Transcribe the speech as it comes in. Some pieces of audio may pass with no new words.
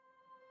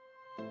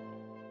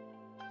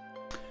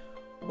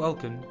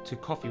Welcome to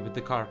Coffee with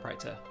the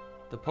Chiropractor,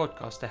 the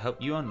podcast to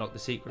help you unlock the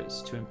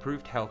secrets to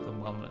improved health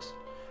and wellness.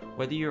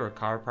 Whether you're a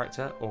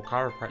chiropractor or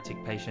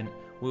chiropractic patient,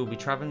 we will be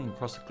traveling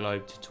across the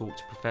globe to talk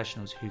to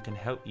professionals who can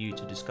help you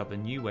to discover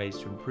new ways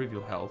to improve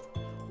your health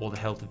or the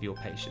health of your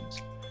patients.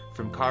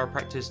 From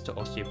chiropractors to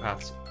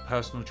osteopaths,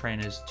 personal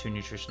trainers to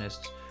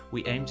nutritionists,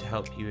 we aim to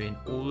help you in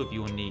all of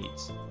your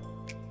needs.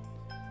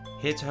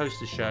 Here to host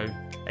the show,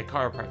 a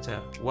chiropractor,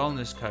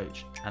 wellness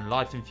coach, and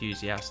life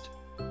enthusiast,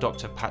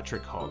 Dr.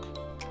 Patrick Hogg.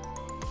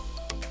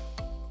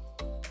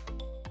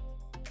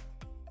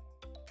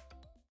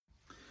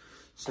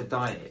 So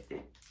diet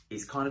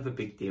is kind of a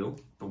big deal,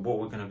 but what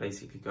we're going to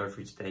basically go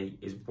through today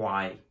is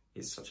why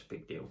it's such a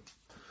big deal.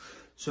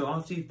 So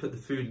after you've put the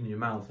food in your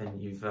mouth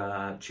and you've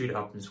chewed it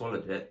up and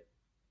swallowed it,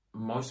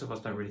 most of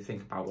us don't really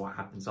think about what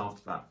happens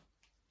after that.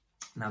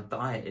 Now,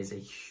 diet is a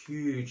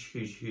huge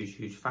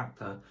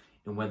factor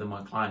in whether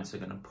my clients are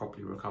going to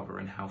properly recover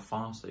and how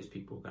fast those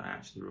people are going to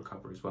actually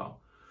recover as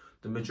well.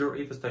 The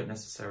majority of us don't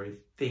necessarily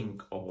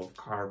think of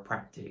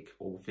chiropractic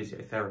or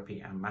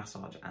physiotherapy and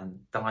massage and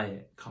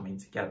diet coming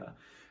together.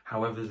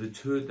 However, the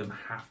two of them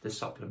have to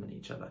supplement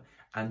each other,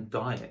 and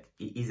diet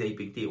is a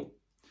big deal.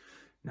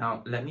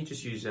 Now, let me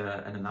just use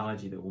an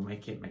analogy that will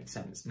make it make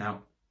sense.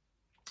 Now,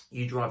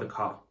 you drive a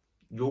car.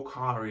 Your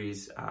car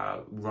is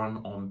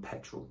run on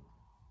petrol,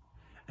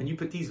 and you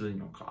put diesel in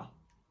your car.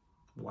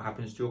 What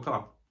happens to your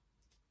car?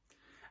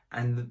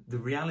 And the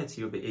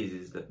reality of it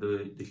is that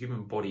the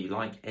human body,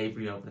 like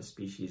every other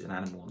species and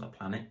animal on the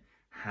planet,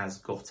 has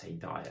got a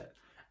diet.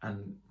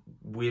 And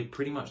we're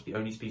pretty much the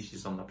only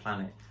species on the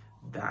planet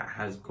that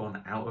has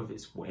gone out of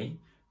its way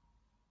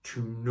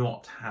to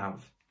not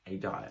have a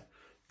diet.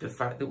 The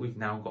fact that we've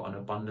now got an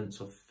abundance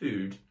of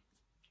food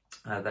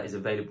that is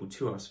available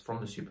to us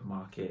from the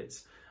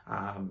supermarkets,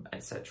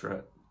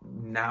 etc.,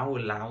 now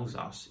allows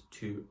us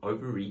to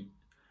overeat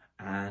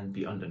and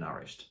be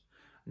undernourished.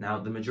 Now,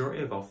 the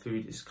majority of our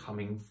food is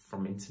coming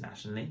from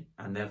internationally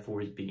and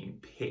therefore is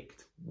being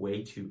picked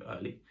way too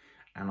early.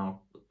 And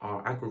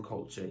our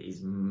agriculture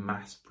is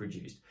mass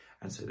produced.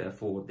 And so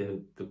therefore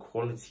the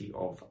quality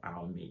of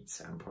our meats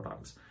and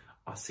products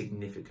are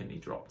significantly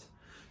dropped.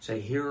 So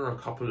here are a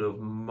couple of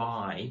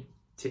my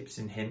tips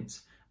and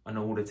hints in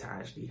order to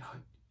actually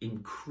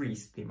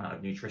increase the amount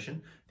of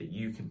nutrition that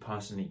you can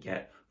personally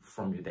get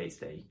from your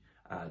day-to-day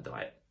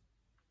diet.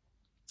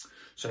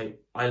 So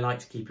I like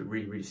to keep it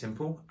really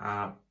simple.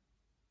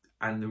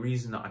 And the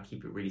reason that I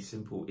keep it really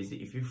simple is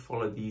that if you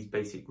follow these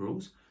basic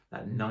rules,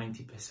 that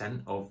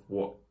 90% of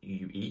what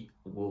you eat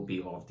will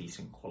be of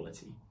decent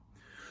quality.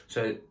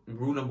 So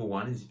rule number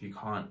one is if you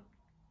can't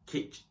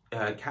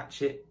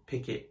catch it,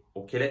 pick it,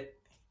 or kill it,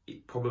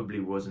 it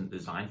probably wasn't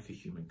designed for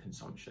human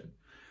consumption.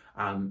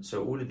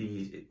 So all of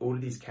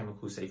these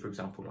chemicals, say for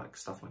example, like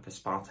stuff like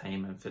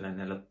aspartame and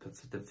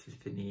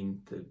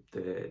phenylphthalein,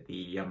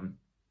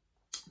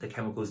 the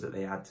chemicals that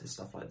they add to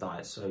stuff like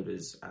diet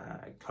sodas,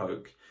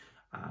 Coke,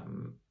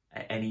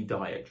 any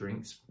diet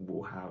drinks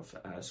will have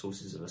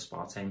sources of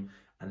aspartame,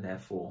 and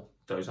therefore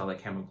those other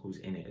chemicals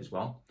in it as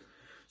well.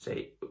 So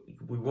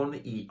we want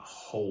to eat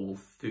whole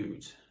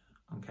foods.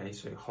 Okay,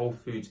 so whole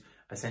foods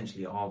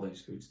essentially are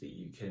those foods that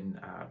you can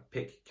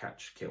pick,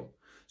 catch, kill.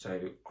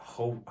 So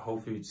whole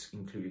foods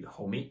include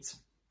whole meats,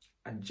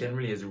 and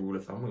generally as a rule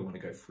of thumb we want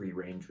to go free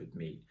range with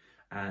meat.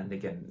 And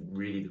again,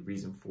 really the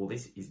reason for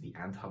this is the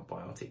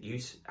antibiotic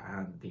use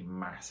and the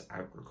mass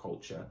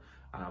agriculture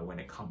when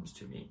it comes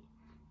to meat.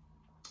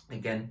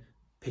 Again,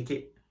 pick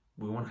it.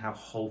 We want to have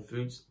whole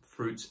foods,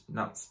 fruits,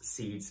 nuts,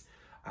 seeds,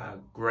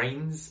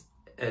 grains.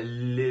 A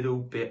little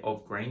bit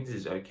of grains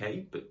is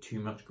okay, but too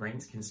much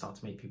grains can start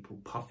to make people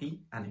puffy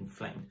and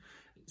inflamed.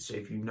 So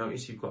if you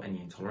notice you've got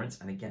any intolerance,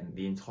 and again,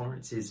 the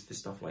intolerances for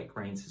stuff like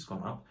grains has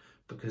gone up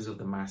because of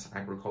the mass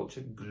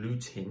agriculture.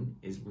 Gluten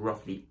is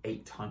roughly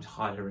 8 times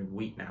higher in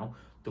wheat now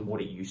than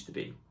what it used to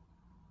be.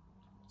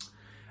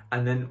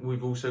 And then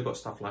we've also got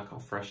stuff like our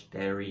fresh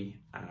dairy,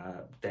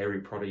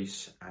 dairy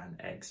produce and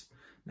eggs.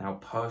 Now,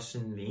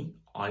 personally,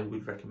 I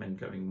would recommend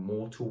going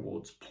more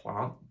towards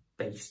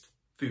plant-based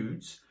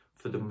foods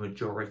for the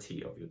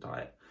majority of your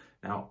diet.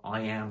 Now,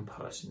 I am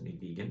personally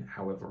vegan.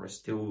 However, I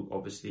still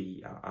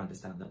obviously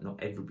understand that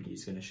not everybody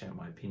is going to share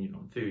my opinion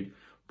on food,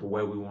 but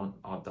where we want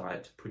our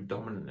diet to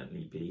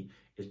predominantly be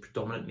is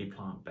predominantly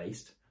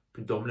plant-based,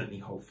 predominantly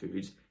whole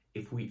foods.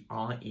 If we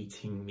are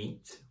eating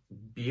meat,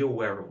 be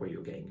aware of where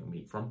you're getting your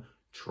meat from.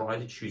 Try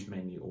to choose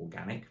mainly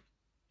organic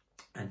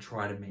and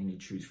try to mainly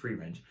choose free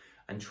range.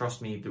 And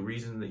trust me, the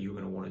reason that you're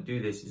going to want to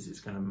do this is it's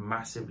going to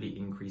massively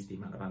increase the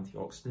amount of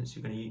antioxidants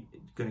you're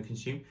going to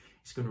consume.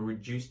 It's going to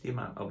reduce the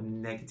amount of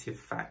negative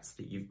fats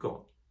that you've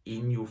got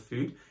in your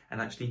food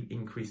and actually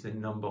increase the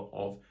number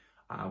of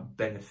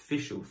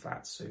beneficial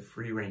fats. So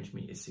free range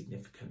meat is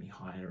significantly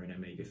higher in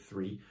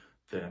omega-3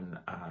 than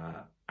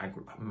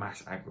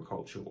mass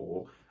agriculture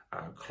or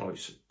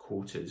close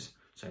quarters,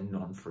 so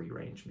non-free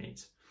range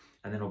meats.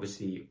 And then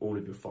obviously all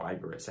of your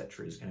fiber,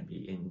 etc., is going to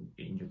be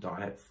in your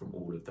diet from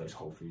all of those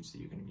whole foods that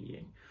you're going to be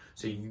eating.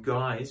 So you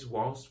guys,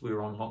 whilst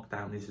we're on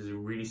lockdown, this is a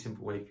really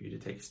simple way for you to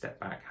take a step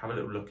back, have a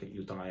little look at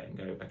your diet and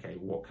go, okay,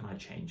 what can I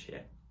change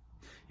here?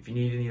 If you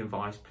need any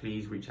advice,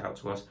 please reach out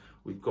to us.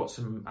 We've got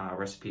some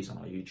recipes on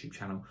our YouTube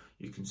channel.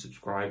 You can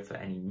subscribe for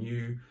any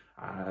new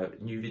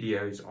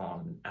videos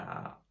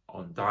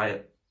on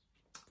diet,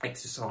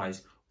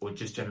 exercise, or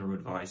just general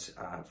advice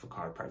for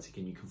chiropractic.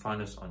 And you can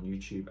find us on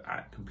YouTube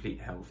at Complete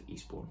Health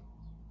Eastbourne.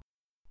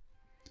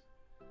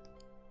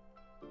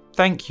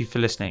 Thank you for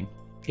listening.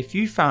 If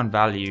you found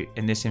value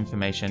in this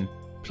information,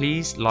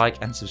 please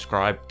like and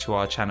subscribe to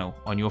our channel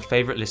on your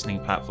favorite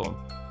listening platform.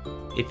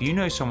 If you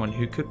know someone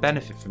who could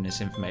benefit from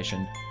this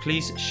information,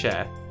 please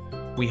share.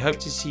 We hope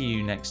to see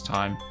you next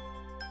time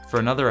for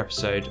another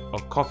episode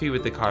of Coffee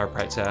with the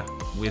Chiropractor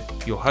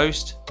with your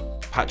host,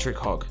 Patrick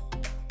Hogg.